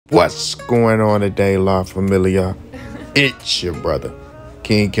What's going on today, La Familia? It's your brother,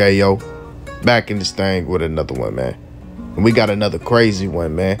 King KO, back in this thing with another one, man. And we got another crazy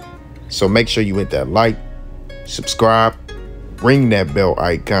one, man. So make sure you hit that like, subscribe, ring that bell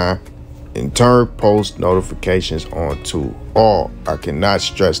icon, and turn post notifications on to all. I cannot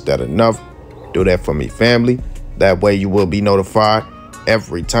stress that enough. Do that for me, family. That way you will be notified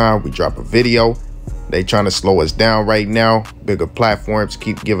every time we drop a video. They trying to slow us down right now. Bigger platforms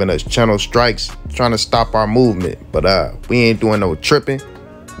keep giving us channel strikes, trying to stop our movement. But we ain't doing no tripping.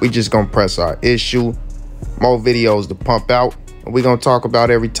 We just gonna press our issue. More videos to pump out. And we gonna talk about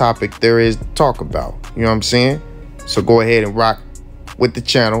every topic there is to talk about. You know what I'm saying? So go ahead and rock with the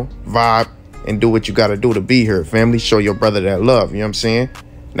channel, vibe, and do what you gotta do to be here, family. Show your brother that love, you know what I'm saying?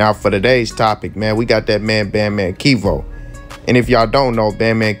 Now for today's topic, man, we got that man Bandman Kevo. And if y'all don't know,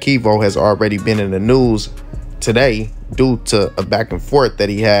 Bandman Kevo has already been in the news today due to a back and forth that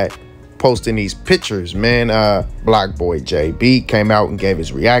he had posting these pictures, man. Blocboy JB came out and gave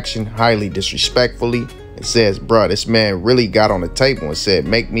his reaction highly disrespectfully. It says, bruh, this man really got on the table and said,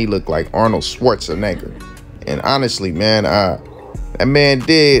 make me look like Arnold Schwarzenegger. And honestly, man, that man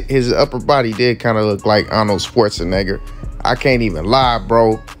did, his upper body did kind of look like Arnold Schwarzenegger. I can't even lie,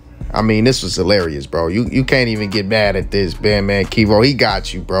 bro. I mean, this was hilarious, bro. You can't even get mad at this, Bandman Kevo. He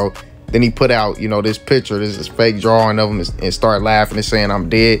got you, bro. Then he put out, you know, this picture, this fake drawing of him, and started laughing and saying, I'm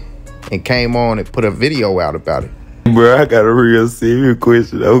dead, and came on and put a video out about it. Bro, I got a real serious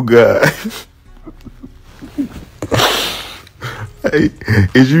question. Oh, God. Hey,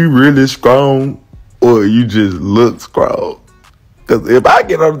 is you really strong or you just look strong? Because if I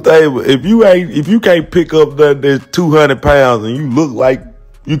get on the table, if you can't pick up that 200 pounds and you look like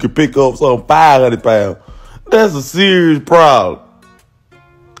you can pick up some 500 pounds, that's a serious problem.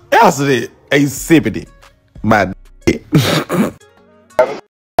 Answer it. Ain't sipping it. My dick. How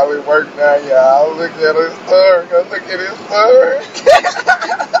we work now, y'all. Look at his story. Go look at his story.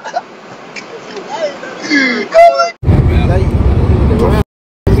 You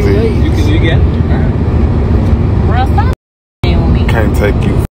get Can't take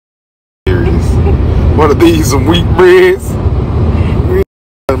you serious. What are these, some wheat breads?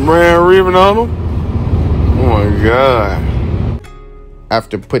 Brown ribbon on them? Oh my God.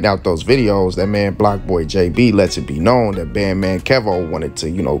 After putting out those videos, that man Blocboy JB lets it be known that Bandman Kevo wanted to,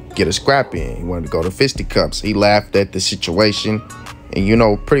 you know, get a scrap in. He wanted to go to fisticuffs. He laughed at the situation and, you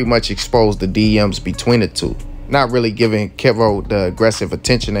know, pretty much exposed the DMs between the two. Not really giving Kevo the aggressive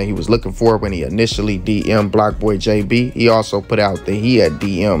attention that he was looking for when he initially DM'd Blocboy JB. He also put out that he had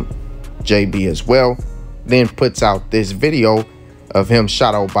DM'd JB as well. Then puts out this video of him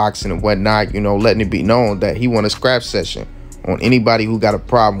shadow boxing and whatnot, you know, letting it be known that he want a scrap session on anybody who got a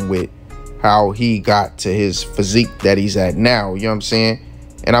problem with how he got to his physique that he's at now, you know what I'm saying?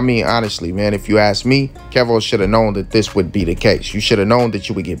 And I mean, honestly, man, if you ask me, Kevo should have known that this would be the case. You should have known that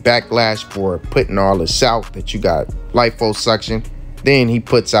you would get backlash for putting all this out, that you got liposuction. Then he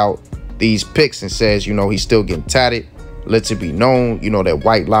puts out these pics and says, you know, he's still getting tatted. Lets it be known, you know, that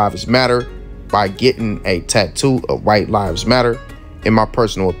white lives matter by getting a tattoo of white lives matter. In my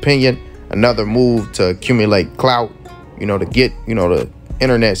personal opinion, another move to accumulate clout, you know, to get, you know, the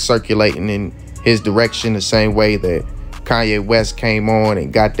internet circulating in his direction the same way that Kanye West came on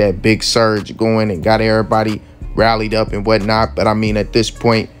and got that big surge going and got everybody rallied up and whatnot. But I mean, at this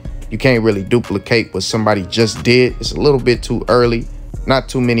point, you can't really duplicate what somebody just did. It's a little bit too early. Not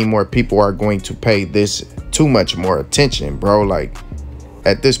too many more people are going to pay this too much more attention, bro. Like,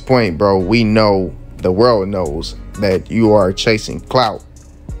 at this point, bro, we know, the world knows that you are chasing clout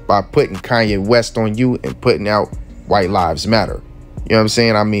by putting Kanye West on you and putting out White Lives Matter. You know what I'm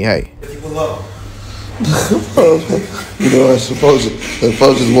saying? I mean, hey. You know, I suppose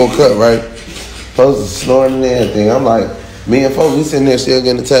just woke up, right? Supposed to snoring and everything. I'm like, me and folks, we sitting there still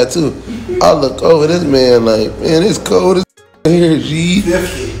getting a tattoo. I look over this man like, man, it's cold as here, G.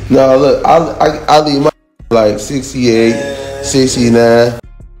 No, look, I leave my like 68, 69.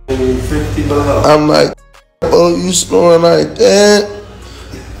 50 below. I'm like, oh, you snoring like that?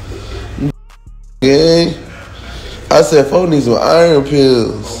 Yeah. I said, folks need some iron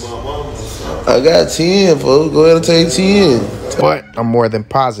pills. I got 10, folks. Go ahead and take 10. But I'm more than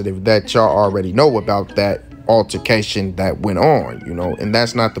positive that y'all already know about that altercation that went on, you know, and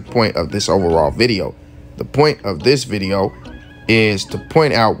that's not the point of this overall video. The point of this video is to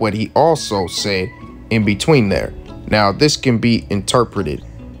point out what he also said in between there. Now, this can be interpreted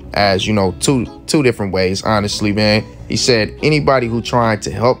as, you know, two different ways, honestly, man. He said anybody who trying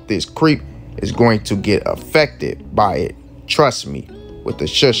to help this creep is going to get affected by it. Trust me, with the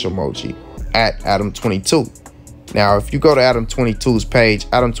shush emoji at Adam22. Now, if you go to Adam22's page,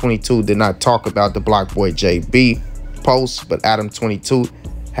 Adam22 did not talk about the Blocboy JB post, but Adam22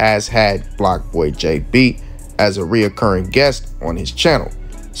 has had Blocboy JB as a reoccurring guest on his channel.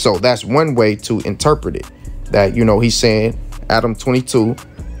 So that's one way to interpret it, that, you know, he's saying, Adam22,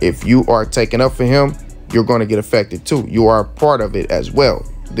 if you are taking up for him, you're going to get affected too. You are a part of it as well.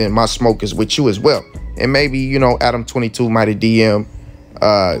 Then my smoke is with you as well. And maybe, you know, Adam22 might have DM'd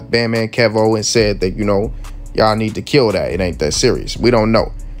Bandman Kevo and said that, you know, y'all need to kill that. It ain't that serious. We don't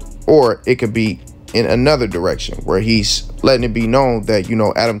know. Or it could be in another direction where he's letting it be known that, you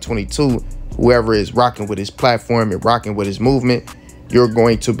know, Adam22, whoever is rocking with his platform and rocking with his movement, you're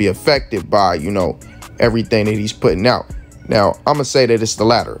going to be affected by, you know, everything that he's putting out. Now, I'm going to say that it's the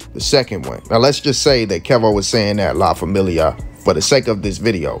latter, the second one. Now, let's just say that Kevo was saying that La Familia for the sake of this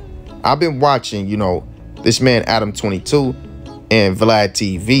video. I've been watching, you know, this man Adam22 and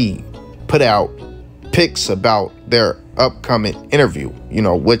Vladtv put out pics about their upcoming interview, you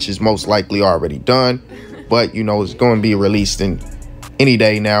know, which is most likely already done, but, you know, it's going to be released in any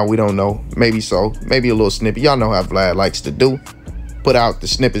day now. We don't know. Maybe so. Maybe a little snippet. Y'all know how Vlad likes to do. Put out the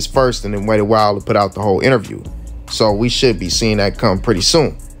snippets first and then wait a while to put out the whole interview. So we should be seeing that come pretty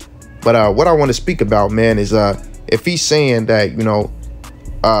soon. But what I want to speak about, man, is if he's saying that, you know,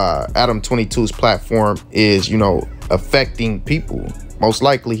 Adam22's platform is, you know, affecting people, most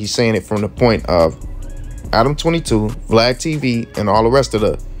likely he's saying it from the point of Adam22, Vladtv, and all the rest of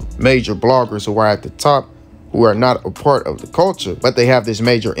the major bloggers who are at the top, who are not a part of the culture, but they have this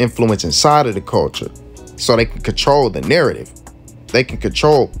major influence inside of the culture. So they can control the narrative. They can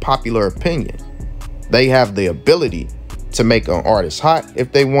control popular opinion. They have the ability to make an artist hot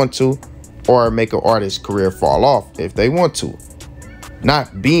if they want to, or make an artist's career fall off if they want to.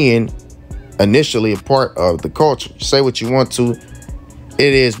 Not being initially a part of the culture. Say what you want to.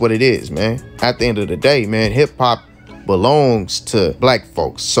 It is what it is, man. At the end of the day, man, hip hop belongs to black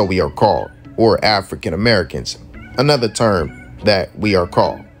folks, so we are called, or African Americans, another term that we are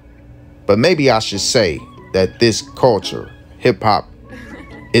called. But maybe I should say that this culture, hip hop,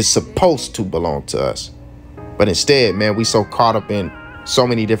 is supposed to belong to us. But instead, man, we so caught up in so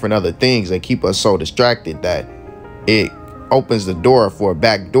many different other things that keep us so distracted that it opens the door for a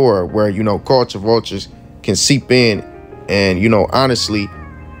back door where, you know, culture vultures can seep in and, you know, honestly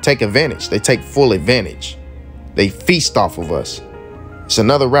take advantage. They take full advantage. They feast off of us. It's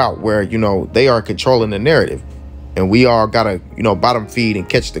another route where, you know, they are controlling the narrative, and we all gotta, you know, bottom feed and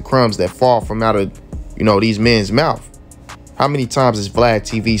catch the crumbs that fall from out of, you know, these men's mouth. How many times has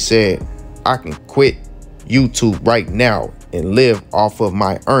Vladtv said, I can quit YouTube right now and live off of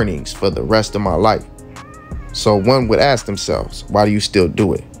my earnings for the rest of my life? So one would ask themselves, why do you still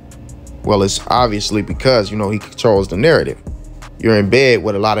do it? Well, it's obviously because, you know, he controls the narrative. You're in bed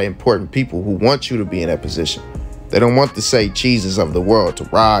with a lot of important people who want you to be in that position. They don't want the Say Cheeses of the world to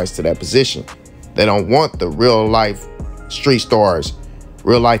rise to that position. They don't want the real life street stars,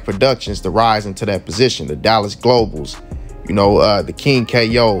 real life productions to rise into that position. The Dallas Globals, you know, the King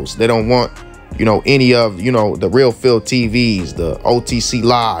KOs. They don't want, you know, any of, you know, the Real Field TVs, the OTC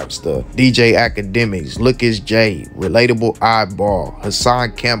Lives, the DJ Academics, Look is Jay, Relatable Eyeball,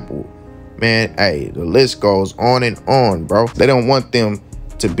 Hassan Campbell. Man, hey, the list goes on and on, bro. They don't want them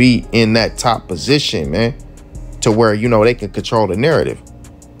to be in that top position, man, to where, you know, they can control the narrative.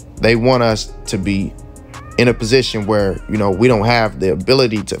 They want us to be in a position where, you know, we don't have the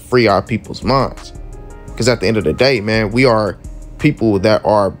ability to free our people's minds. Because at the end of the day, man, we are people that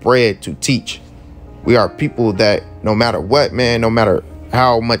are bred to teach. We are people that no matter what, man, no matter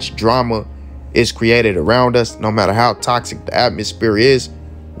how much drama is created around us, no matter how toxic the atmosphere is,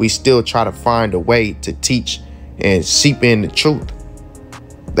 we still try to find a way to teach and seep in the truth.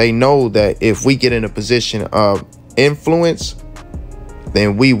 They know that if we get in a position of influence,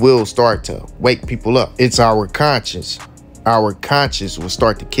 then we will start to wake people up. It's our conscience. Our conscience will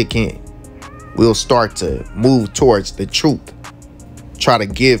start to kick in. We'll start to move towards the truth. Try to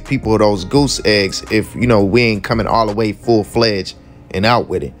give people those goose eggs if, you know, we ain't coming all the way full-fledged and out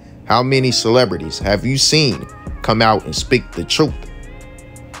with it. How many celebrities have you seen come out and speak the truth?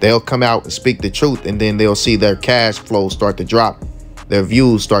 They'll come out and speak the truth, and then they'll see their cash flow start to drop. Their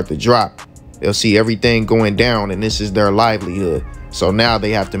views start to drop. They'll see everything going down, and this is their livelihood. So now they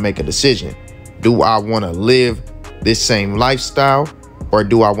have to make a decision. Do I want to live this same lifestyle, or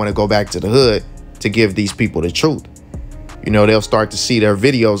do I want to go back to the hood to give these people the truth? You know, they'll start to see their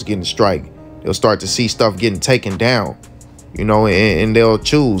videos getting striked. They'll start to see stuff getting taken down, you know, and they'll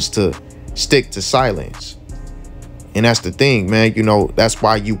choose to stick to silence. And that's the thing, man. You know, that's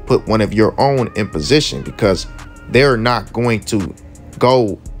why you put one of your own in position, because they're not going to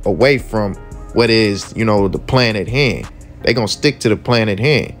go away from what is, you know, the plan at hand. They're going to stick to the plan at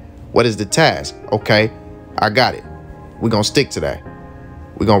hand. What is the task? Okay, I got it. We're going to stick to that.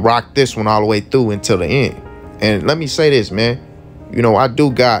 We're going to rock this one all the way through until the end. And let me say this, man. You know, I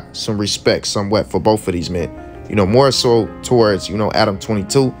do got some respect somewhat for both of these men. You know, more so towards, you know,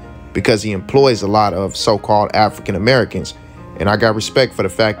 Adam22, because he employs a lot of so-called African Americans. And I got respect for the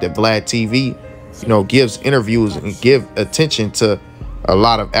fact that Vladtv, you know, gives interviews and give attention to a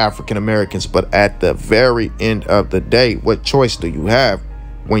lot of African Americans. But at the very end of the day, what choice do you have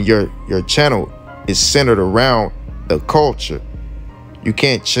when your channel is centered around the culture? You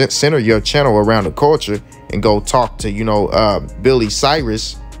can't center your channel around the culture and go talk to, you know, Billy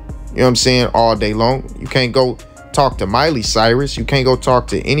Cyrus, you know what I'm saying, all day long. You can't go talk to Miley Cyrus. You can't go talk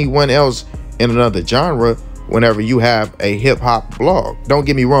to anyone else in another genre whenever you have a hip-hop blog. Don't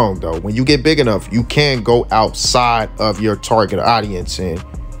get me wrong, though. When you get big enough, you can go outside of your target audience and,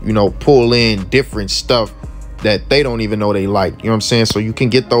 you know, pull in different stuff that they don't even know they like. You know what I'm saying? So you can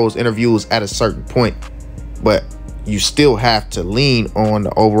get those interviews at a certain point, but you still have to lean on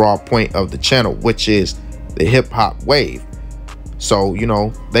the overall point of the channel, which is the hip-hop wave. So, you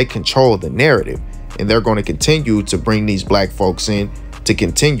know, they control the narrative, and they're going to continue to bring these black folks in to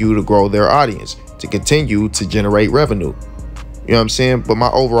continue to grow their audience, to continue to generate revenue. You know what I'm saying? But my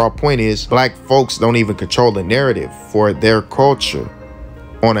overall point is black folks don't even control the narrative for their culture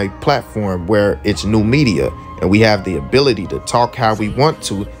on a platform where it's new media, and we have the ability to talk how we want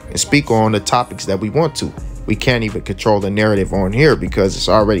to and speak on the topics that we want to. We can't even control the narrative on here because it's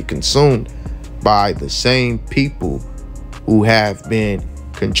already consumed by the same people who have been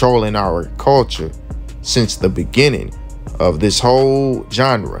controlling our culture since the beginning of this whole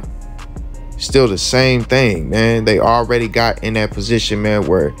genre. Still the same thing, man. They already got in that position, man,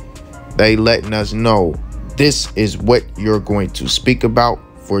 where they letting us know this is what you're going to speak about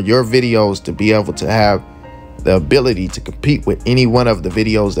for your videos to be able to have the ability to compete with any one of the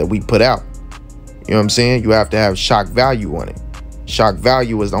videos that we put out. You know what I'm saying? You have to have shock value on it. Shock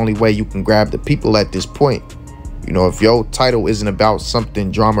value is the only way you can grab the people at this point. You know, if your title isn't about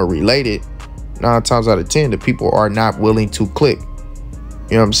something drama related, 9 times out of 10, the people are not willing to click.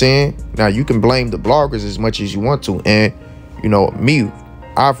 You know what I'm saying? Now, you can blame the bloggers as much as you want to. And, you know, me,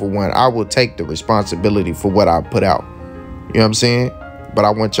 I, for one, I will take the responsibility for what I put out. You know what I'm saying? But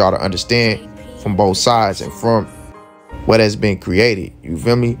I want y'all to understand from both sides and from what has been created. You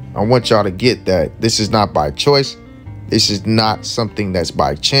feel me? I want y'all to get that this is not by choice. This is not something that's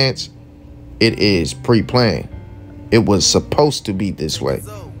by chance. It is pre-planned. It was supposed to be this way.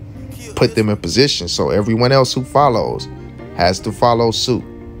 Put them in position so everyone else who follows has to follow suit.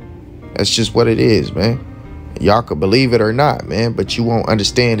 That's just what it is, man. Y'all could believe it or not, man, but you won't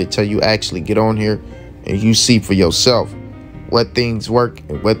understand it till you actually get on here and you see for yourself what things work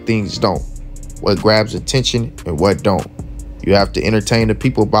and what things don't, what grabs attention and what don't. You have to entertain the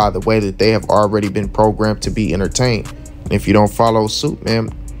people by the way that they have already been programmed to be entertained. And if you don't follow suit, man,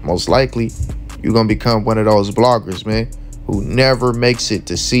 most likely you're gonna become one of those bloggers, man, who never makes it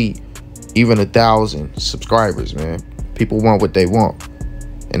to see even 1,000 subscribers, man. People want what they want,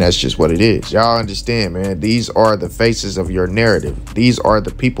 and that's just what it is. Y'all understand, man. These are the faces of your narrative. These are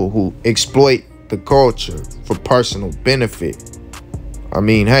the people who exploit the culture for personal benefit. I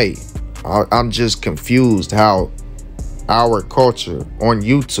mean, hey, I'm just confused how our culture on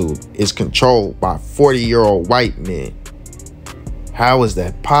YouTube is controlled by 40-year-old white men. How is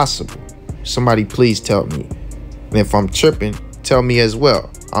that possible? Somebody please tell me. And if I'm tripping, tell me as well.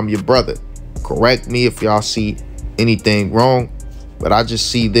 I'm your brother. Correct me if y'all see anything wrong, but I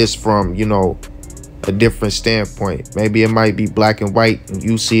just see this from, you know, a different standpoint. Maybe it might be black and white and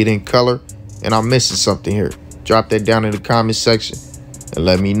you see it in color and I'm missing something here. Drop that down in the comment section and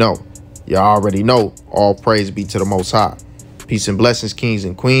let me know. Y'all already know, all praise be to the Most High. Peace and blessings, kings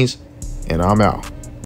and queens, and I'm out.